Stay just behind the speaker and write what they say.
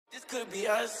could be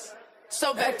us.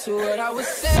 So back to what I was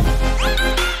saying.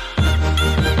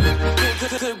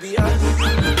 Could be us.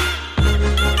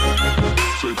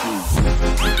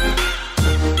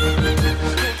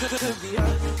 Could be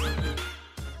us.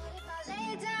 If I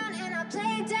lay down and I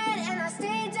play dead and I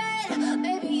stay dead,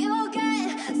 maybe you'll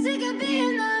get sick of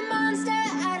being the monster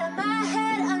out of my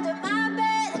head, under my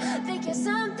bed, thinking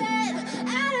something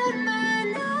out of my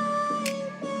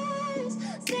nightmares,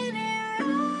 standing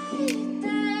right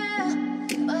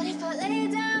there. But if I lay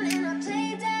down and I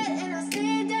play dead and I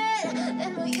stay dead,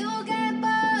 then will you get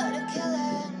bored of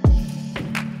killing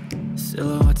me?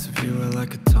 Silhouettes of you are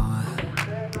like a taunt.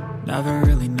 Never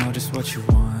really know just what you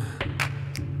want.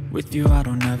 With you I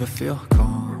don't ever feel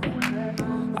calm.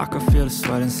 I can feel the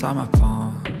sweat inside my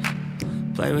palms.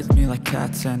 Play with me like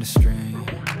cats and a string.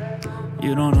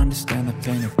 You don't understand the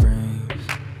pain it brings.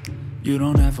 You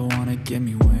don't ever wanna give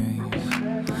me wings.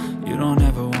 You don't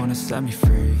ever wanna set me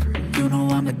free. You know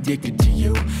I'm addicted to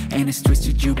you, and it's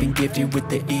twisted, you've been gifted with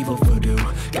the evil voodoo.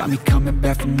 Got me coming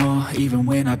back for more, even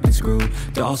when I've been screwed.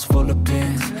 Dolls full of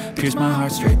pins, pierce my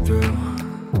heart straight through.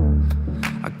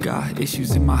 I got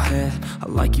issues in my head, I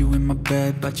like you in my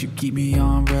bed, but you keep me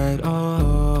on red.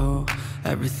 Oh,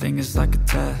 everything is like a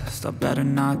test, I better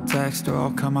not text or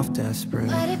I'll come off desperate.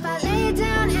 But if I lay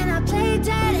down and I play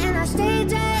dead and I stay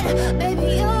dead,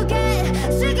 maybe you'll get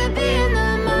sick of being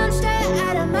the monster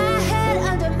out of my head,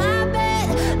 under my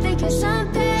bed, thinking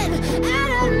something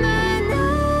out of my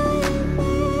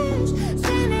nightmares,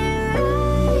 standing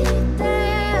right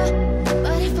there.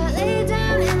 But if I lay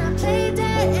down and I play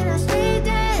dead and I stay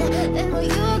dead, then will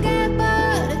you get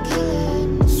bored of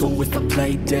killing me? So if I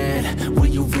play dead, will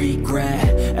you regret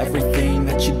everything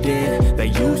that you did, that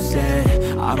you said?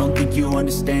 I don't think you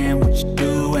understand what you're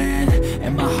doing,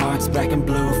 and my heart's black and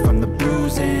blue from the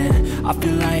bruising. I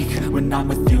feel like when I'm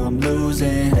with you I'm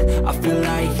losing. I feel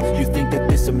like you think that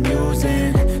this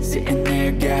amusing, sitting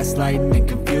there gaslighting and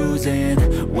confusing.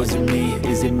 Was it me?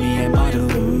 Is it me? Am I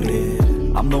deluded?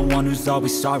 I'm the one who's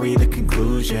always sorry, the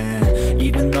conclusion,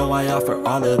 even though I offer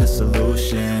all of the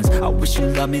solutions. I wish you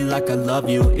loved me like I love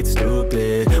you, it's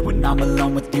stupid. When I'm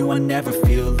alone with you I never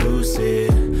feel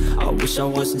lucid. I wish I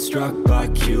wasn't struck by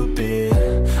Cupid.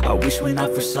 I wish when I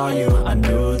first saw you I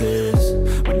knew this.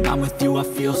 When I'm with you I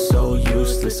feel so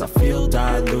useless, I feel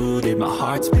diluted, my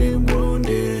heart's been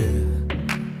wounded.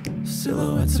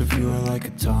 Silhouettes of you are like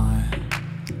a taunt.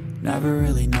 Never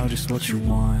really know just what you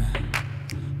want.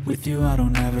 With you I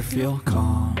don't ever feel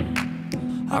calm.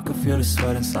 I can feel the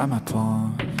sweat inside my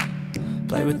palms.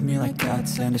 Play with me like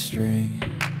cats and a string.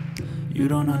 You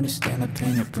don't understand the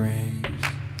pain it brings.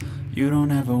 You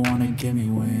don't ever wanna give me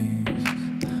wings.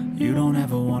 You don't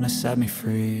ever wanna set me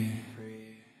free.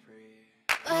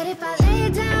 But if I lay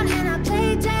down and I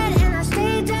play dead and I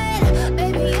stay dead,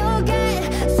 maybe you'll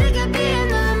get sick of being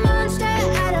the monster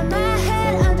out of my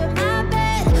head, under my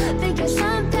bed, thinking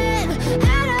something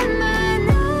out of my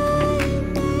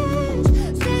nightmares,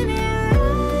 standing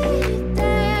right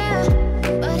there.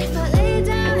 But if I lay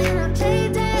down and I play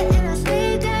dead and I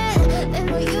stay dead, then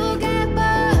will you get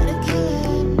bored of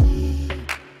killing me?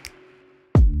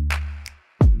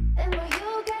 Then will you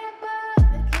get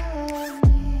bored of killing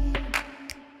me?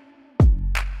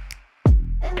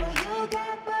 Then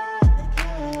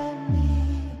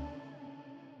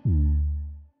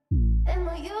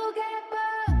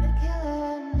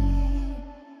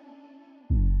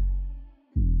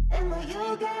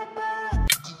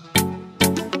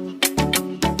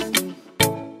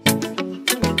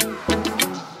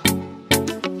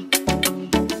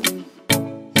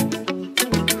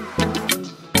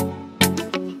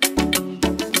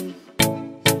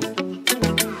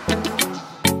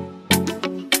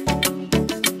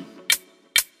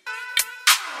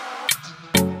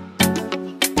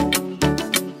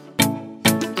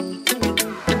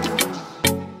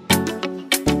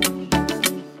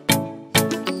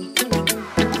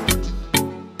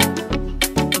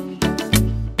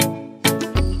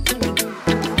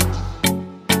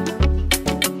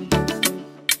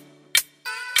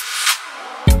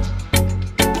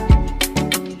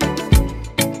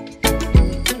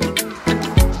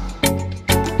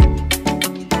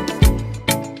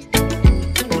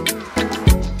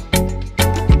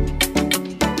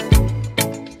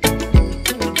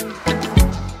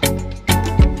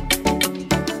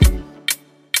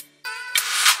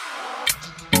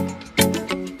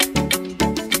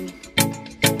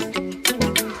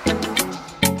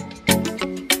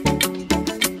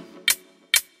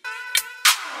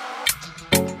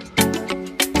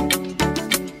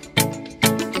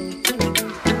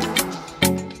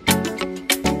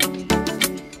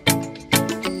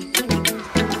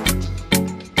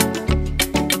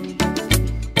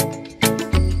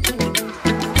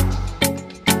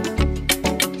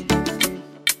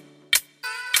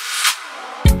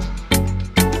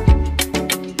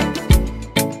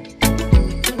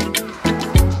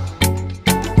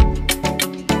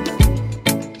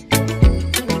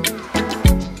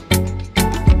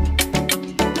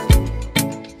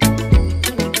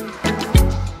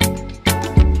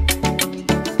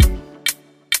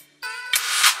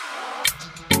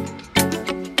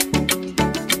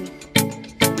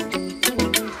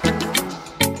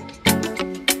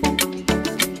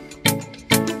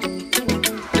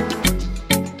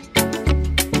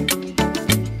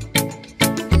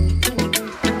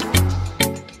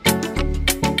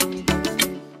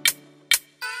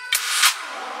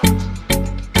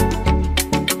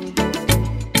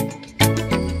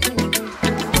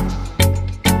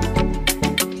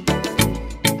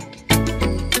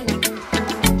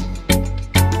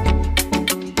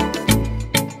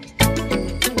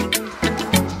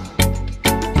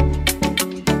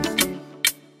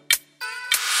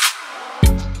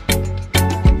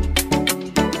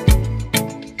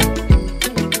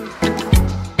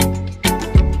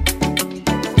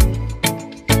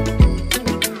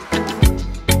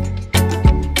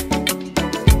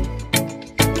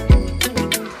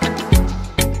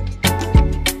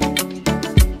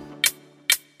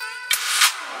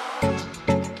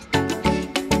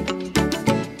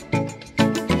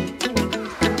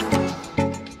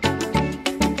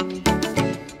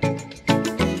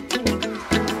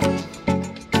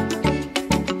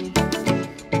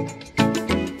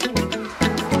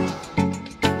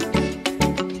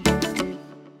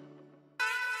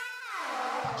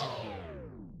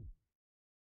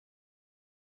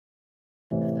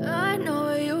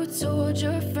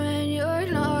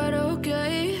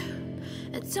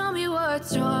tell me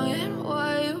what's wrong and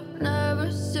why you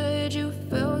never said you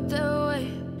felt that way.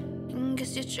 And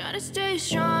guess you're trying to stay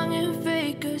strong and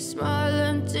fake a smile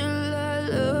until I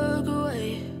look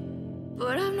away.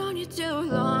 But I've known you too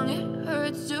long, it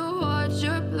hurts to watch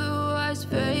your blue eyes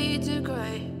fade to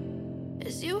gray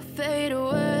as you fade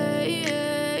away,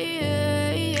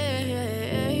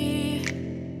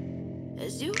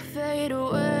 as you fade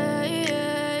away.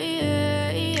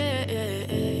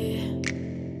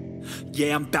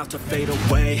 Yeah, I'm about to fade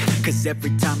away, cause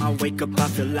every time I wake up I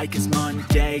feel like it's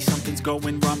Monday. Something's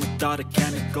going wrong with all the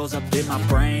chemicals up in my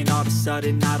brain. All of a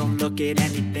sudden I don't look at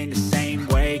anything the same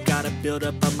way. Gotta build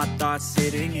up of my thoughts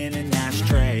sitting in an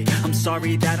ashtray. I'm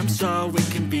sorry that I'm so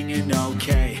inconvenient,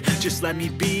 okay. Just let me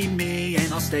be me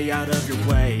and I'll stay out of your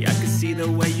way. I can see the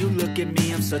way you look at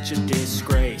me, I'm such a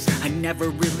disgrace. I never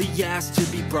really asked to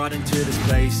be brought into this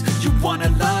place. You wanna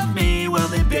love me? Well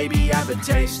then baby have a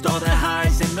taste. All the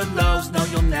highs and the lows, no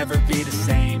you'll never be the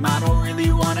same. I don't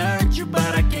really wanna hurt you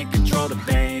but I can't control the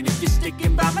pain. If you're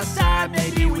sticking by my side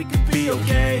maybe we could be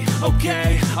okay.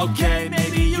 Okay,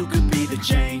 maybe you could be the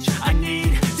change I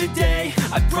need today.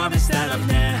 I promise that I've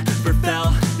never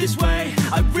felt this way.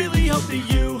 I really hope that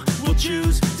you will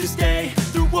choose to stay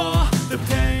through all the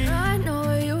pain. I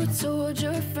know you told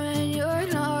your friend you're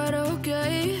not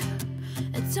okay,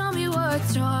 and tell me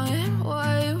what's wrong and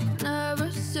why you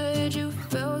never said you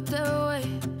felt that way.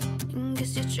 And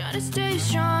guess you're trying to stay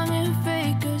strong and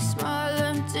fake a smile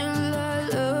until I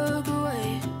look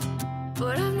away.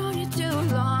 But I've known you too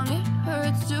long, it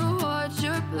hurts to watch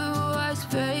your blue eyes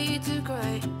fade to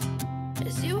gray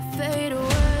as you fade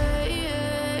away,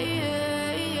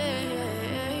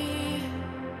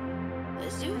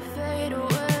 as you fade away,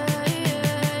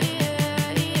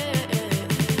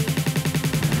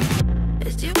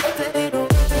 as you fade away.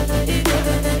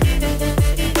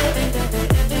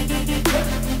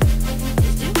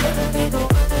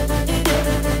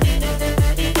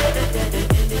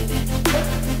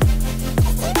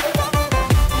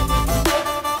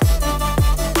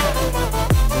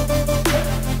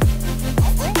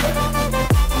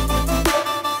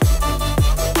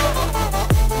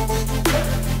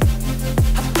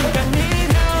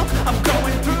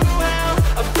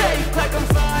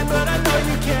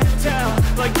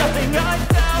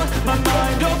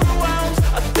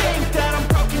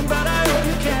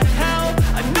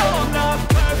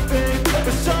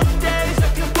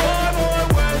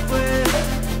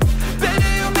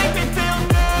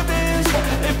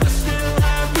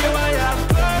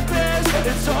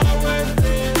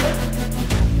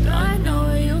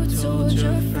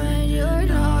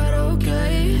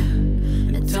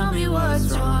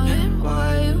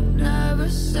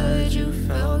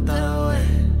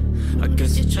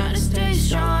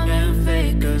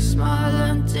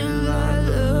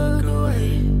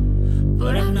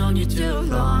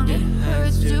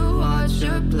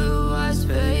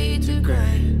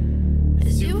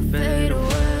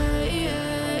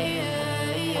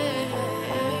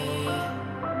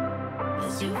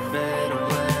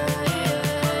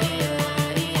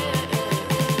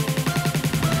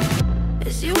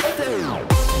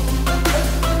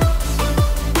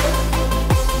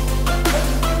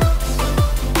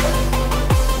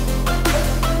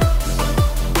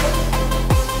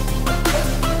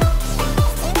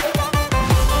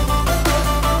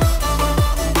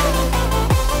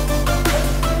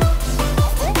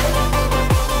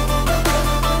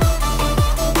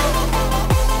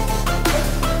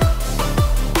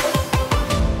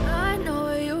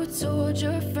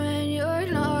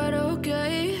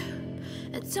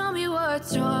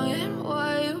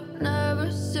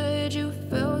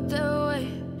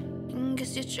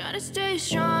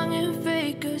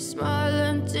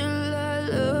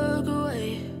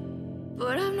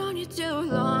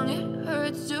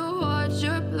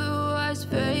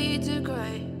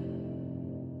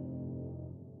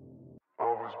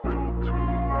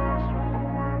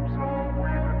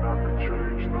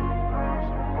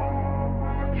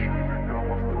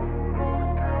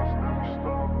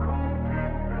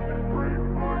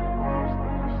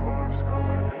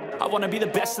 I wanna be the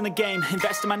best in the game,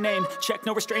 invest in my name. Check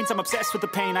no restraints, I'm obsessed with the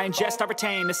pain. I ingest, I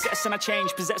retain, assess and I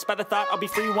change. Possessed by the thought I'll be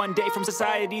free one day from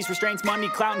society's restraints. Money,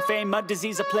 clout and fame, mud,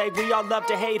 disease, a plague. We all love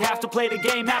to hate, have to play the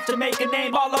game, have to make a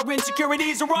name. All our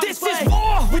insecurities are on display. This is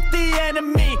war with the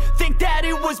enemy, think that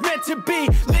it was meant to be.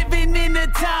 Living in a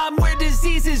time where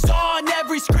disease is on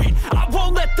every screen. I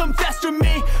won't let them fester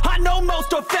me, I know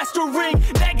most are festering.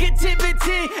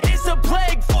 Negativity is a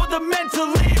plague for the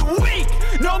mentally weak.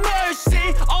 No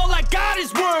mercy, all I got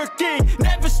is working.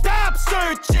 Never stop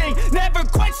searching, never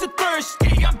quench the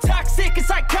thirsty. I'm toxic and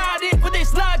psychotic with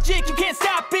this logic, you can't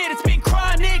stop it, it's been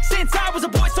chronic.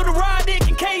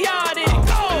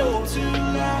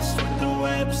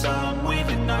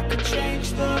 I could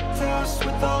change the past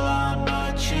with all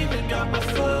I'm achieving. Got my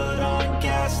foot on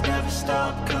gas, never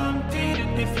stop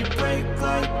competing. If you break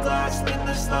like glass, then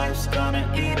this life's gonna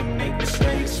eat 'em. Make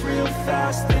mistakes real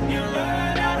fast, then you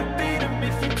learn how to beat 'em.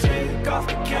 If you take off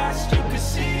the cast, you can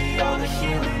see all the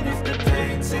healing. If the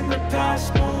pain's in the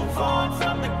past, move on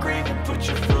from the grieving. Put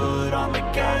your foot on the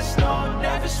gas, no,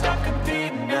 never stop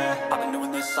competing, yeah. I've been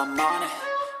doing this, I'm on it.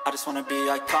 I just wanna be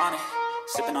iconic.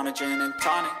 Sipping on a gin and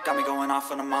tonic, got me going off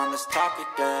when I'm on this topic,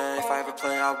 yeah. If I ever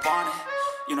play, I want it.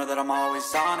 You know that I'm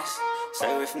always honest.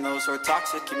 Stay away from those who are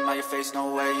toxic. Keep them out your face, no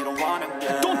way, you don't want them,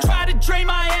 yeah. Don't try to drain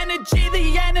my energy.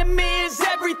 The enemy is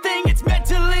everything. It's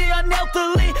mentally,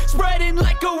 unhealthily spreading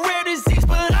like a rare disease.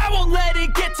 But I won't let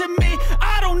it get to me.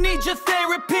 I don't need your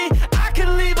therapy. I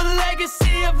can leave a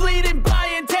legacy of leading by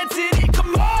intensity.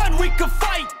 Come on, we can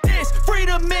fight this.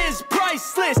 Freedom is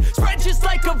priceless. Spread just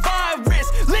like a virus.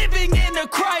 Living in a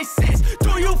crisis.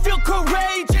 Do you feel